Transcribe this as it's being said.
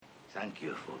thank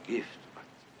you for gift, but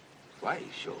why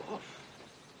show off?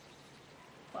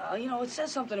 Well, you know, it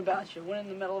says something about you. Winning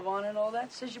the Medal of Honor and all that.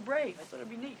 It says you're brave. I thought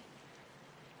it'd be neat.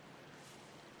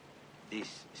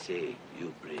 This say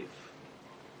you brave.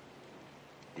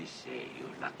 This say you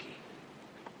lucky.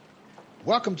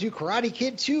 Welcome to Karate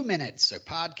Kid 2 Minutes, a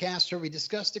podcast where we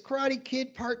discuss the Karate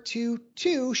Kid Part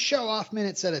 2 show-off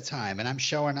minutes at a time. And I'm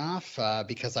showing off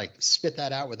because I spit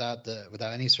that out without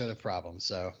any sort of problem.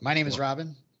 So my name is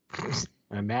Robin.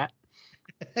 I'm Matt.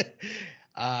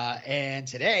 And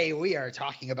today we are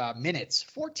talking about minutes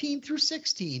 14 through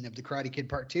 16 of the Karate Kid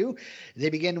Part 2. They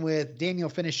begin with Daniel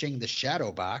finishing the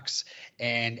shadow box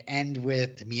and end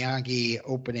with Miyagi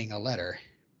opening a letter.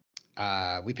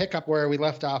 We pick up where we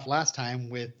left off last time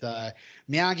with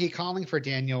Miyagi calling for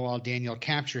Daniel while Daniel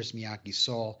captures Miyagi's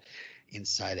soul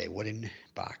inside a wooden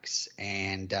box.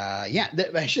 And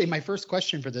actually my first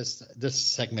question for this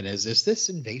segment is this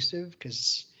invasive?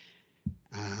 Because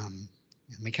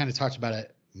we kind of talked about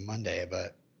it Monday,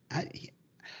 but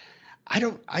I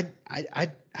don't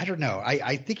know.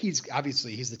 I think he's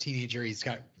the teenager. He's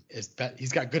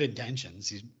got good intentions.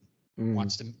 He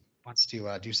wants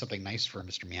to do something nice for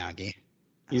Mr. Miyagi.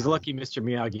 He's lucky Mr.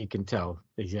 Miyagi can tell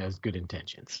that he has good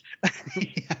intentions.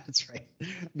 Yeah, that's right.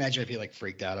 Imagine if he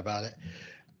freaked out about it.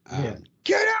 Yeah.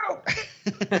 Get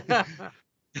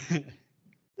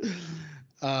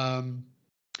out!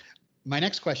 My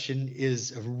next question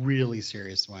is a really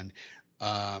serious one.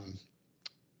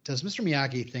 Does Mr.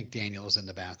 Miyagi think Daniel is in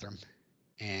the bathroom?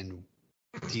 And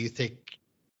do you think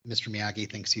Mr. Miyagi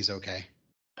thinks he's okay?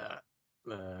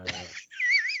 Well,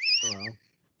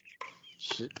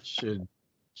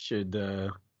 should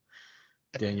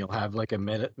Daniel have a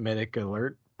medic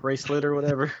alert bracelet or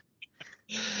whatever?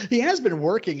 He has been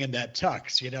working in that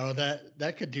tux,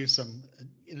 that could do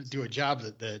do a job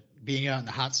that being out in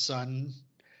the hot sun,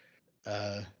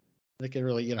 that could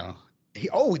really,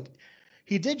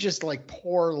 he did just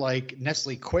pour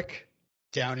Nestle Quick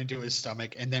down into his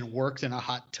stomach and then worked in a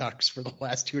hot tux for the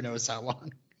last who knows how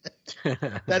long.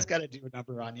 That's got to do a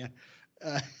number on you.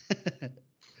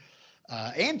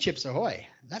 And Chips Ahoy.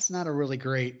 That's not a really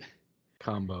great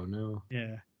combo, no.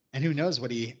 Yeah. And who knows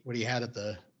what he had at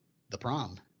the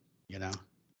prom,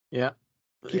 Yeah.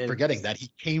 Keep forgetting that he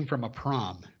came from a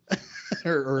prom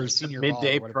or a senior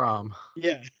midday ball prom.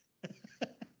 Yeah.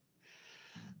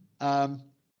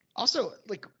 Also,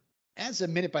 as a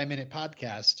minute by minute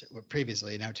podcast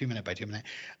previously, now 2 minute by 2 minute,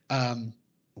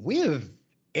 we have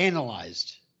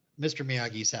analyzed Mr.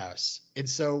 Miyagi's house. And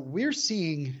so we're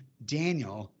seeing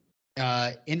Daniel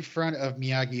in front of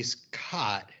Miyagi's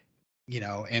cot,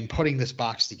 and putting this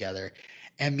box together.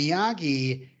 And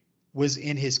Miyagi was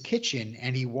in his kitchen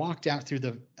and he walked out through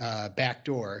the back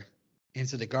door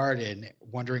into the garden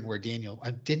wondering where Daniel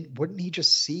wouldn't he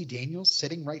just see Daniel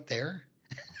sitting right there?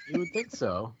 You would think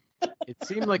so. It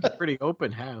seemed like a pretty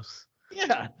open house.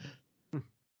 Yeah. I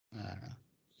don't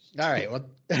know. All right. Well,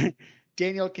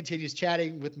 Daniel continues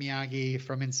chatting with Miyagi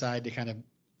from inside to kind of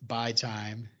buy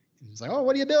time. He's like, "Oh,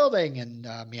 what are you building?" And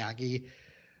Miyagi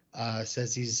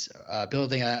says he's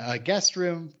building a guest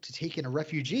room to take in a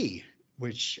refugee,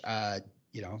 which, is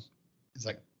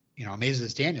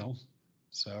amazes Daniel.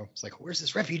 So it's like, where's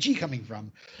this refugee coming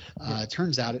from? It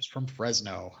turns out it's from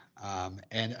Fresno.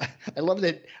 And I love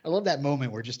that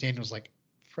moment where just Daniel's like,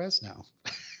 Fresno.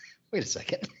 Wait a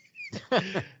second.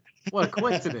 What a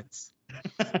coincidence.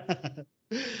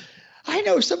 I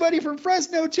know somebody from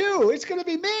Fresno too. It's going to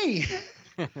be me.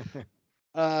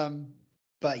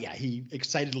 But yeah, he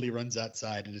excitedly runs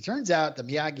outside, and it turns out that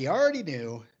Miyagi already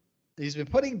knew that he's been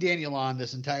putting Daniel on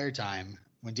this entire time.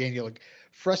 When Daniel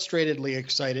frustratedly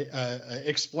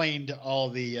explained all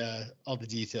the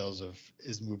details of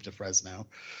his move to Fresno,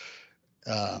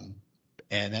 and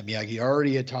that Miyagi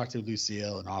already had talked to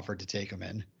Lucille and offered to take him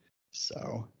in.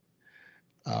 So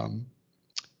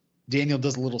Daniel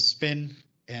does a little spin,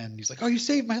 and he's like, "Oh, you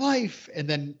saved my life!" And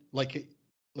then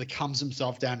calms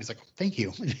himself down. He's like, "Thank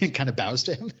you," and kind of bows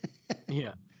to him.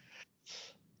 Yeah.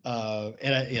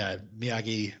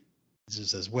 Miyagi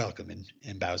just says welcome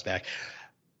and bows back.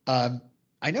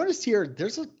 I noticed here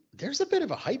there's a bit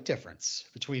of a height difference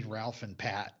between Ralph and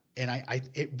Pat, and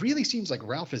it really seems like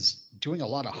Ralph is doing a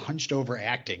lot of hunched over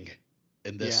acting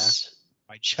in this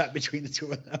fight shot between the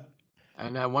two of them.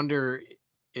 And I wonder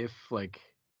if I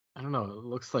don't know, it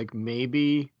looks like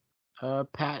maybe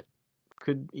Pat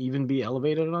could even be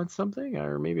elevated on something,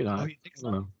 or maybe not. Oh, you think so?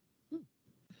 I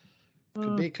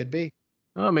don't know. Could be.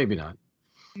 Oh, maybe not.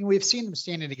 We've seen them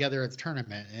standing together at the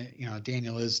tournament.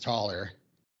 Daniel is taller.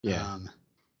 Yeah.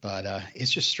 But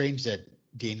it's just strange that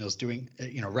Daniel's doing,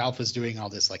 Ralph is doing all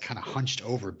this kind of hunched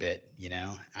over bit, I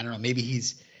don't know. Maybe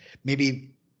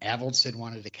maybe Avildsen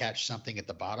wanted to catch something at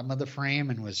the bottom of the frame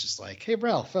and was just like, "Hey,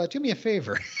 Ralph, do me a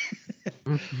favor."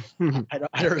 I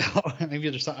don't know. Maybe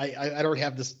there's I don't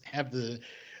have the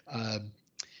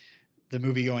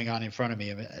movie going on in front of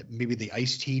me. Maybe the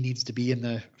iced tea needs to be in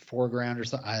the foreground or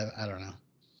something. I don't know.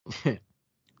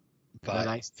 But that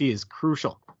iced tea is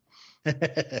crucial.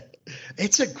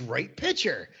 It's a great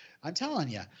picture. I'm telling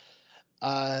you.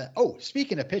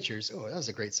 Speaking of pictures, that was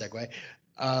a great segue.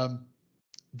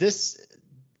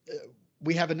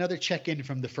 We have another check-in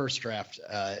from the first draft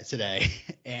today,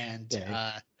 and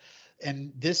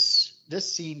this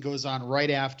scene goes on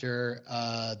right after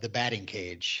the batting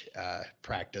cage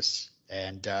practice,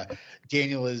 and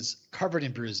Daniel is covered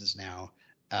in bruises now.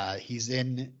 He's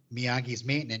in Miyagi's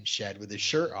maintenance shed with his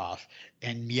shirt off,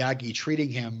 and Miyagi treating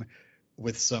him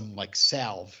with some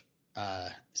salve,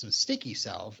 some sticky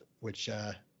salve, which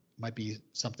might be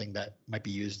something that might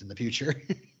be used in the future.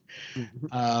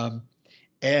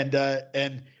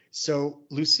 And so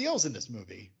Lucille's in this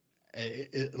movie,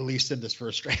 at least in this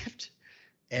first draft.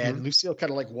 And Lucille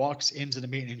kind of walks into the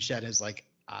maintenance shed and is like,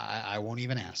 I won't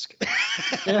even ask.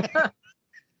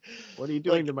 What are you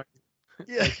doing to my?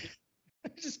 Yeah,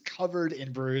 just covered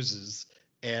in bruises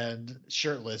and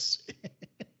shirtless.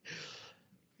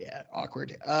 Yeah,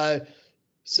 awkward.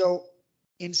 So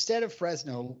instead of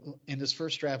Fresno in this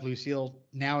first draft, Lucille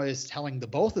now is telling the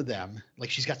both of them,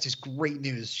 she's got this great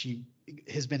news. She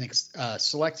has been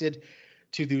selected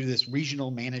to do this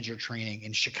regional manager training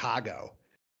in Chicago.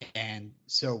 And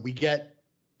so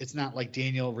it's not like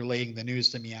Daniel relaying the news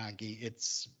to Miyagi.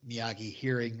 It's Miyagi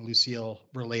hearing Lucille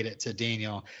relate it to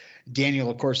Daniel. Daniel,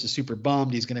 of course, is super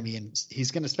bummed. He's going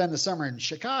to spend the summer in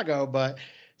Chicago, but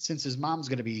since his mom's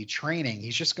going to be training,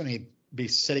 he's just going to be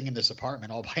sitting in this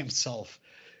apartment all by himself.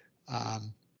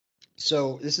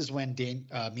 So this is when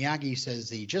Miyagi says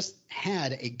he just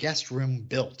had a guest room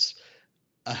built.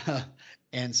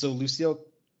 And so Lucille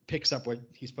picks up what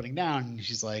he's putting down, and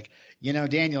she's like,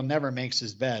 Daniel never makes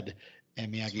his bed.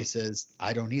 And Miyagi says,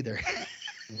 I don't either.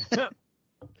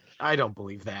 I don't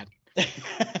believe that.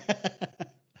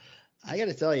 I got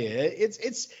to tell you,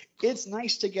 it's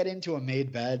nice to get into a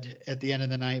made bed at the end of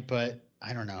the night, but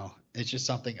I don't know. It's just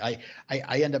something I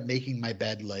end up making my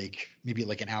bed maybe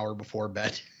an hour before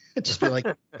bed. Just be like,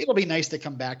 it'll be nice to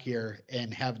come back here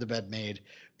and have the bed made.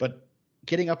 But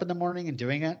getting up in the morning and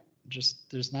doing it, just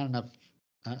there's not enough.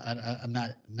 I'm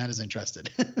not as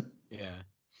interested. Yeah.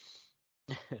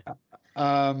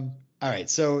 All right.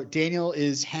 So Daniel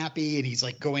is happy and he's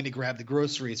going to grab the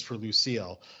groceries for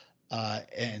Lucille.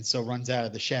 And so runs out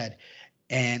of the shed,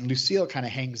 and Lucille kind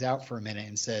of hangs out for a minute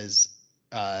and says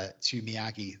to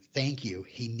Miyagi, "Thank you.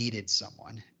 He needed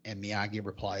someone." And Miyagi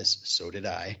replies, "So did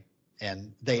I."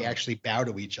 And they actually bow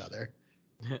to each other.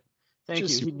 Thank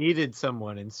you. He needed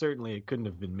someone, and certainly it couldn't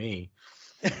have been me.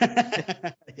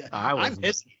 Yeah.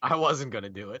 I wasn't going to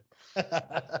do it.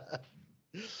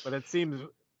 But it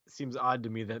seems odd to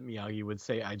me that Miyagi would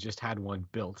say, "I just had one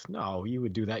built." No, you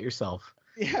would do that yourself.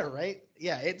 Yeah, right.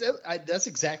 Yeah, that's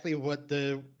exactly what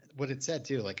it said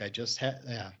too. I just had.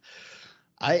 Yeah,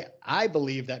 I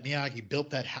believe that Miyagi built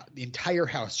the entire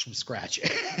house from scratch.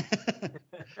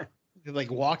 He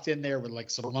walked in there with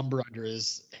some lumber under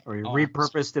his. Or he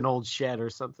repurposed an old shed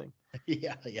or something.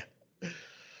 Yeah.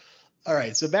 All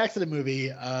right, so back to the movie.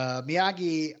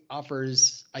 Miyagi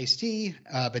offers iced tea,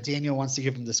 but Daniel wants to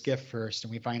give him this gift first,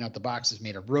 and we find out the box is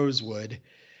made of rosewood.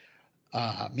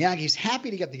 Miyagi's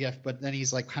happy to get the gift, but then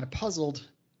he's kind of puzzled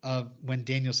when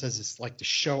Daniel says it's to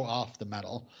show off the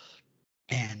metal.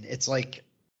 And it's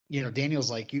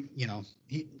Daniel's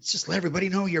just let everybody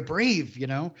know you're brave,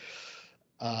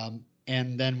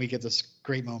 and then we get this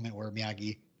great moment where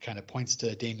Miyagi kind of points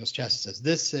to Daniel's chest and says,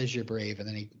 "This says you're brave." And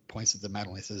then he points at the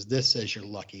metal and he says, "This says you're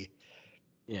lucky."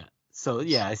 Yeah. So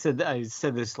yeah, I said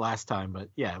this last time, but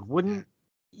yeah,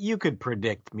 you could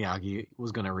predict Miyagi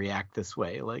was going to react this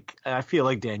way. I feel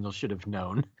like Daniel should have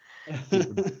known,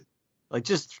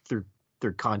 just through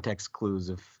context clues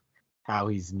of how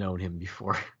he's known him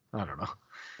before. I don't know.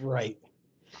 Right.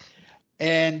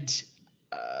 And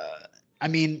I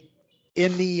mean,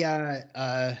 in the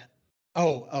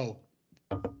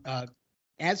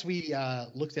as we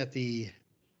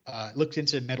looked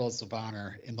into Medals of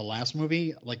Honor in the last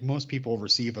movie, most people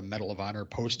receive a Medal of Honor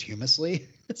posthumously.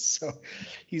 So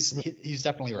he's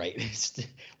definitely right. It's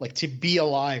to be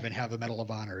alive and have a Medal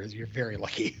of Honor you're very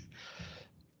lucky.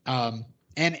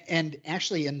 And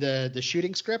actually in the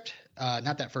shooting script,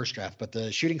 not that first draft, but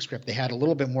the shooting script, they had a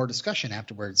little bit more discussion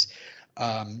afterwards.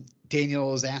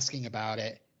 Daniel is asking about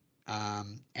it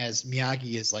as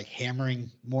Miyagi is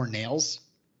hammering more nails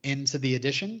into the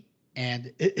addition.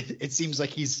 And it seems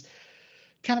like he's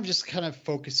kind of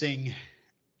focusing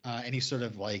any sort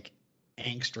of like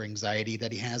angst or anxiety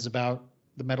that he has about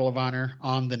the Medal of Honor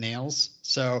on the Nails.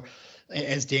 So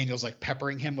as Daniel's like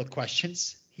peppering him with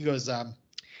questions, he goes,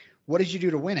 what did you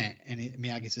do to win it? And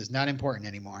Miyagi says, not important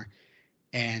anymore.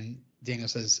 And Daniel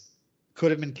says,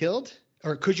 could have been killed,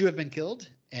 or could you have been killed?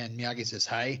 And Miyagi says,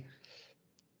 hi.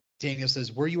 Daniel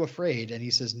says, were you afraid? And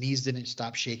he says, knees didn't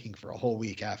stop shaking for a whole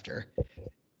week after.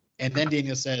 And then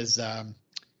Daniel says,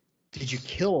 did you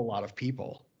kill a lot of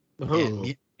people?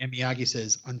 And Miyagi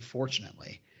says,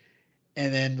 unfortunately.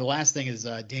 And then the last thing is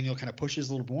Daniel kind of pushes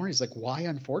a little more. He's like, why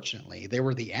unfortunately? They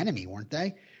were the enemy, weren't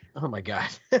they? Oh, my God.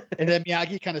 And then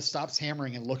Miyagi kind of stops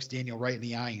hammering and looks Daniel right in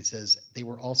the eye and says, they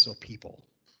were also people,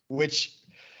 which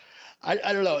I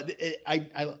don't know.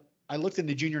 I looked in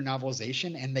the junior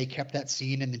novelization and they kept that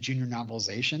scene in the junior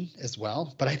novelization as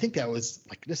well. But I think that was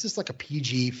like, this is like a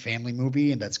PG family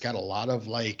movie and that's got a lot of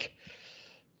like,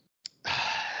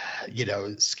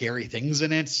 scary things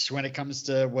in it when it comes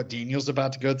to what Daniel's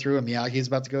about to go through and Miyagi's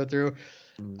about to go through.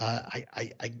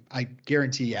 I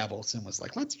guarantee Avildsen was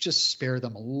like, let's just spare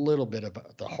them a little bit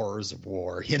about the horrors of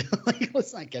war. Like,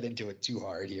 let's not get into it too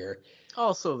hard here.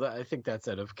 Also, I think that's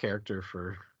out of character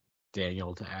for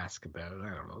Daniel to ask about.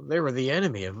 I don't know. They were the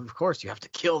enemy. Of course, you have to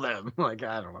kill them. Like,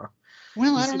 I don't know.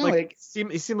 Well, I don't know.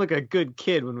 He seemed like a good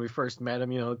kid when we first met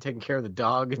him, taking care of the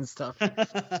dog and stuff.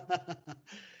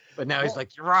 But now he's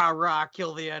like, rah,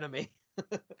 kill the enemy.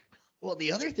 Well,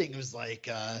 the other thing was like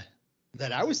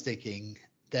that I was thinking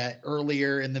that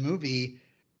earlier in the movie,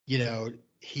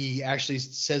 he actually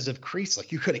says of Kreese,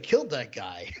 like, you could have killed that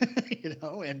guy,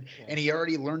 and he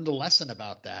already learned a lesson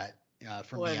about that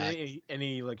from Miyagi. And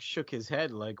he like shook his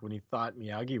head like when he thought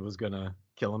Miyagi was going to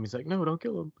kill him. He's like, no, don't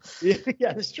kill him.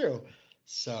 Yeah, that's true.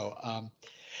 So,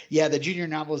 the junior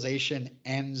novelization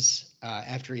ends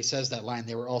after he says that line,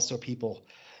 they were also people.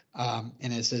 And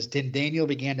it says, then Daniel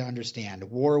began to understand.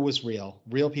 War was real.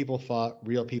 Real people fought.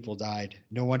 Real people died.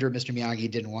 No wonder Mr. Miyagi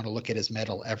didn't want to look at his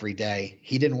medal every day.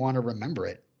 He didn't want to remember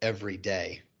it every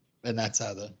day. And that's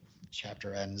how the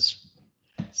chapter ends.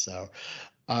 So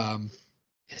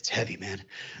it's heavy, man.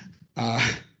 All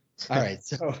right.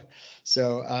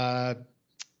 So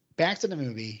back to the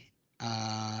movie.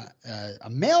 A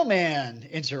mailman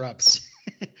interrupts.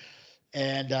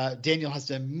 And Daniel has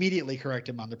to immediately correct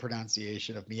him on the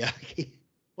pronunciation of Miyagi.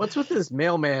 What's with this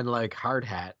mailman like hard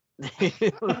hat?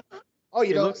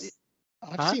 I've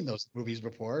seen those movies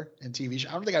before in TV shows.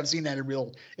 I don't think I've seen that in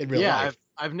real life.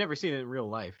 I've never seen it in real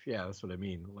life. Yeah, that's what I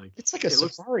mean. Like it's like a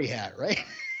safari hat, right?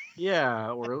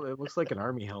 Yeah, or it looks like an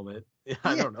army helmet.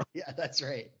 I don't know. Yeah, that's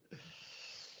right.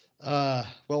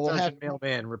 We'll have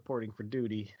mailman reporting for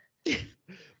duty.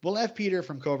 We'll have Peter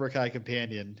from Cobra Kai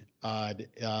Companion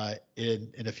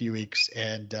in a few weeks,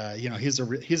 and he's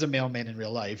a mailman in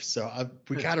real life, so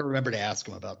we got to remember to ask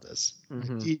him about this.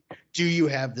 Mm-hmm. Do you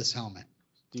have this helmet?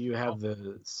 Do you have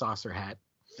the saucer hat?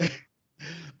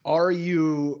 Are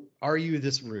you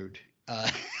this rude?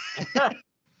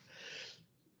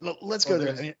 Let's go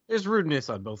there. There's rudeness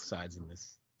on both sides in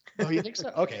this. Oh, you think so?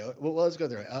 Okay, well let's go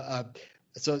there.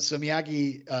 So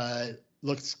Miyagi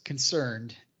looks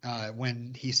concerned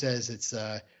when he says it's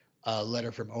a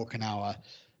letter from Okinawa,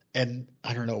 and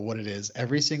I don't know what it is.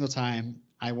 Every single time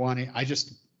I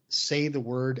just say the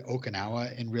word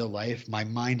Okinawa in real life, my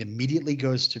mind immediately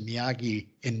goes to Miyagi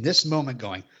in this moment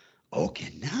going,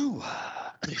 Okinawa.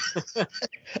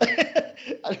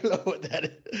 I don't know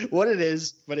what it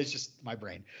is, but it's just my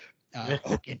brain.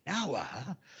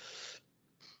 Okinawa.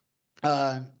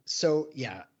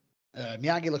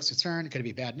 Miyagi looks concerned. Could it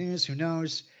be bad news? Who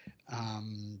knows?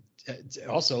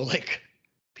 Also, like,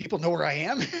 people know where I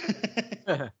am.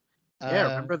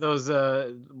 Remember those?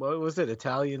 What was it?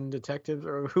 Italian detective,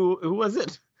 or who was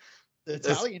it? The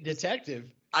Italian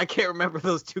detective. I can't remember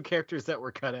those two characters that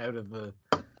were cut out of the.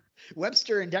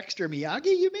 Webster and Dexter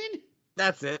Miyagi, you mean?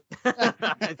 That's it.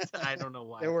 I don't know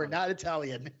why. They were not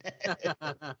Italian.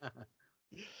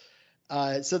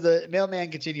 So the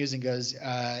mailman continues and goes,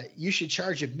 you should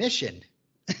charge admission.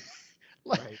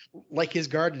 Like his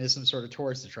garden is some sort of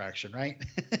tourist attraction, right?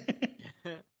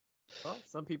 Well,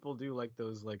 some people do like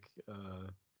those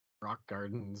rock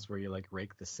gardens where you like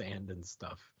rake the sand and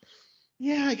stuff.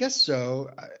 Yeah, I guess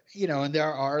so. And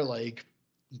there are like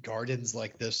gardens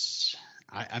like this.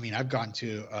 I mean, I've gone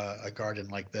to a garden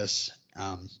like this,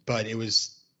 but it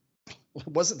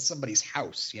wasn't somebody's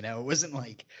house. It wasn't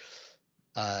like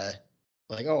oh,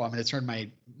 I'm going to turn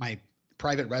my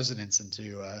private residence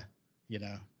into I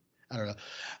don't know.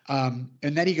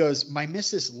 And then he goes, my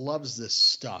missus loves this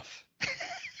stuff,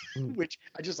 which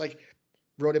I just like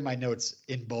wrote in my notes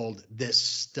in bold, this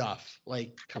stuff.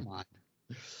 Like, come on.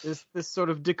 this sort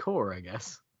of decor, I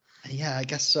guess. Yeah, I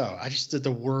guess so. I just did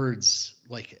the words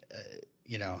like,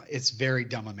 it's very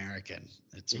dumb American.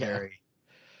 It's very.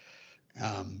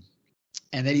 And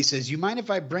then he says, "You mind if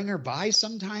I bring her by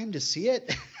sometime to see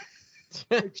it?"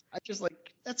 I just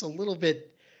like, that's a little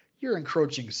bit. You're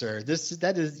encroaching, sir.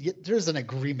 There's an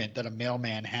agreement that a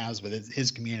mailman has with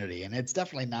his community, and it's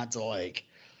definitely not to like.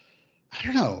 I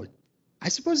don't know. I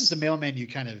suppose as a mailman,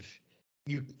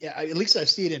 at least I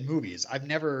see it in movies. I've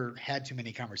never had too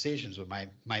many conversations with my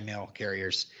mail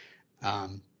carriers.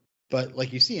 But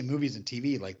like you see in movies and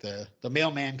TV, like the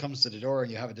mailman comes to the door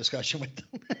and you have a discussion with them.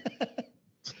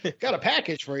 Got a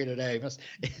package for you today.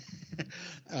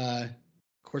 Of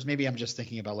course, maybe I'm just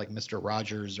thinking about like Mr.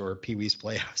 Rogers or Pee-wee's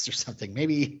Playhouse or something.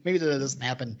 Maybe that doesn't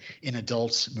happen in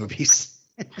adults movies.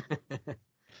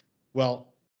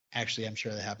 Well, actually, I'm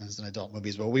sure that happens in adult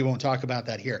movies, but we won't talk about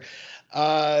that here.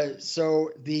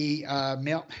 So the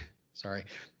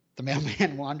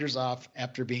mailman wanders off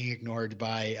after being ignored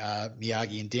by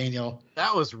Miyagi and Daniel.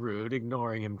 That was rude,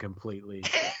 ignoring him completely.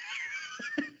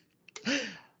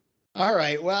 All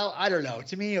right. Well, I don't know.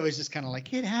 To me, it was just kind of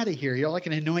like, get out of here. You're like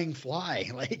an annoying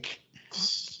fly. Like,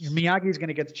 Miyagi's going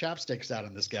to get the chopsticks out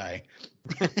on this guy.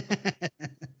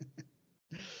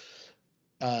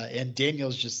 And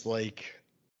Daniel's just like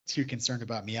too concerned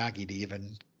about Miyagi to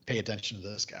even pay attention to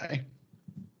this guy.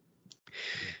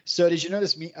 So did you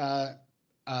notice Pat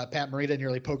Morita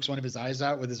nearly pokes one of his eyes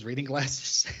out with his reading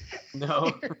glasses?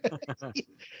 No.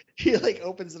 he like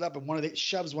opens it up and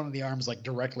shoves one of the arms like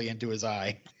directly into his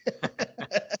eye.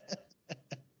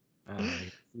 I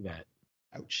see that.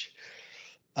 Ouch.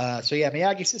 So yeah,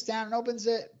 Miyagi sits down and opens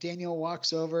it. Daniel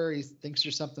walks over. He thinks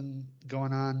there's something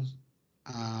going on.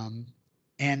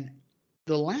 And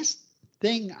the last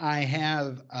thing I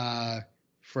have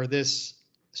for this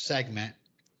segment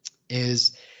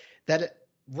is that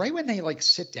right when they like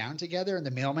sit down together and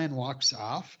the mailman walks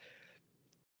off,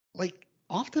 like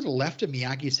off to the left of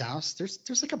Miyagi's house,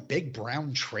 there's like a big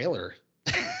brown trailer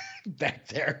back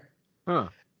there. Huh.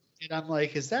 And I'm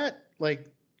like, is that where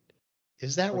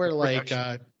like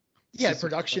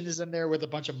production is in there with a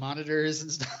bunch of monitors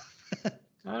and stuff?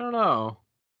 I don't know.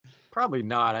 Probably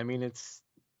not. I mean, it's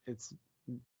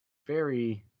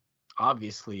very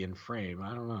obviously in frame.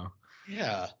 I don't know.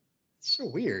 Yeah. It's so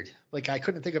weird. Like I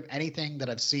couldn't think of anything that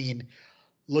I've seen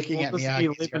looking at Miyagi. Does he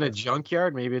live in a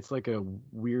junkyard? Maybe it's like a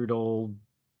weird old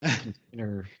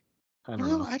container. I don't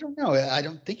know. I don't know. I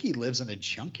don't think he lives in a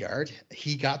junkyard.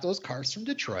 He got those cars from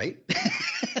Detroit.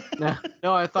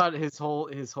 No, I thought his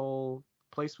whole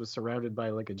place was surrounded by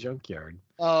like a junkyard.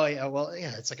 Oh yeah, well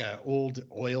yeah, it's like an old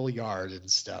oil yard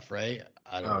and stuff, right?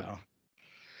 I don't know.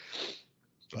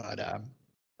 But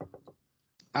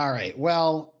all right.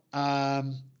 Well,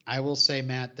 I will say,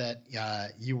 Matt, that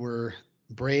you were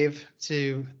brave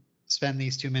to spend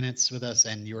these 2 minutes with us,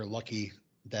 and you were lucky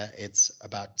that it's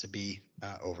about to be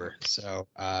over. So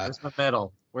where's my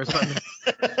medal? Where's my medal?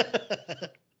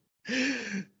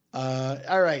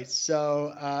 All right.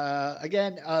 So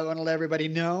again, I want to let everybody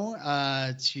know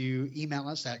to email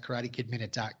us at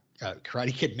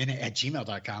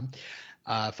karatekidminute@gmail.com.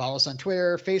 Follow us on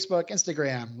Twitter, Facebook,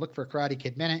 Instagram. Look for Karate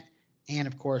Kid Minute. And,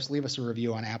 of course, leave us a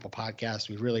review on Apple Podcasts.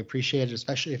 We really appreciate it,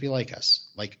 especially if you like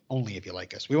us. Like, only if you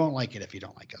like us. We won't like it if you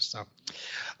don't like us. So,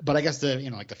 but I guess the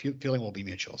feeling will be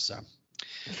mutual. So,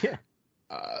 yeah.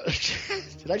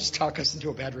 Did I just talk us into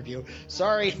a bad review?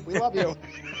 Sorry. We love you.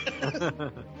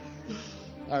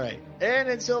 All right. And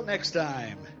until next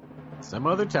time. Some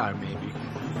other time, maybe.